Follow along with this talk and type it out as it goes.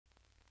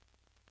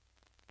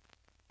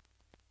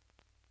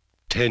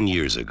10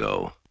 years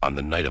ago, on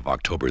the night of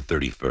October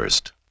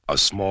 31st, a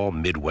small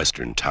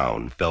Midwestern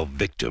town fell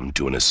victim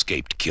to an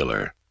escaped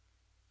killer.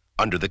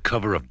 Under the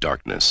cover of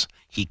darkness,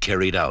 he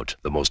carried out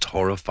the most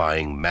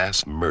horrifying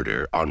mass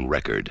murder on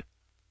record.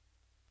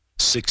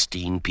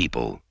 16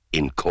 people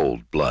in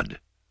cold blood.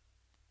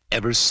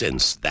 Ever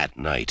since that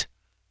night,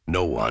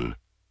 no one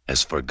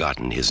has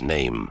forgotten his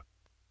name.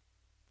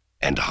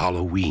 And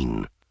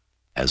Halloween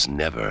has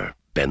never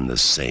been the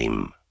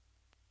same.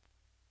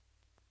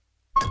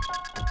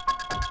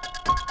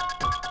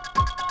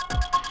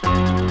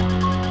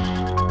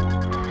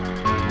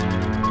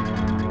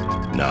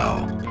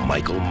 Now,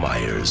 Michael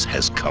Myers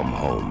has come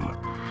home.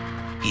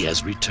 He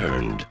has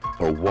returned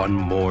for one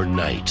more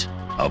night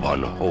of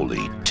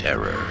unholy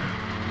terror.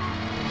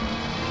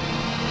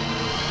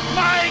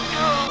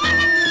 Michael!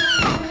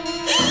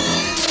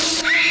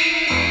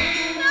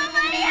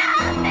 Somebody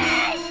help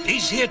me!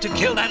 He's here to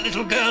kill that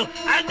little girl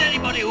and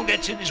anybody who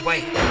gets in his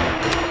way.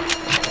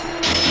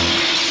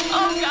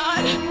 Oh,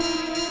 God!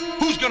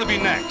 Who's gonna be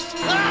next?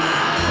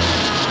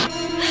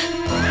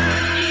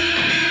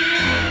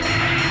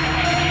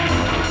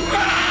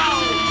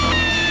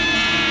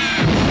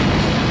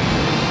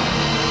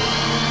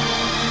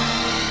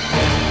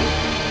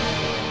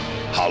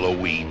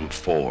 Halloween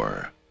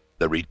 4,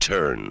 The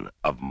Return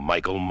of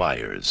Michael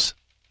Myers.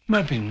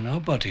 Maybe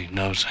nobody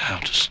knows how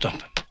to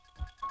stop him.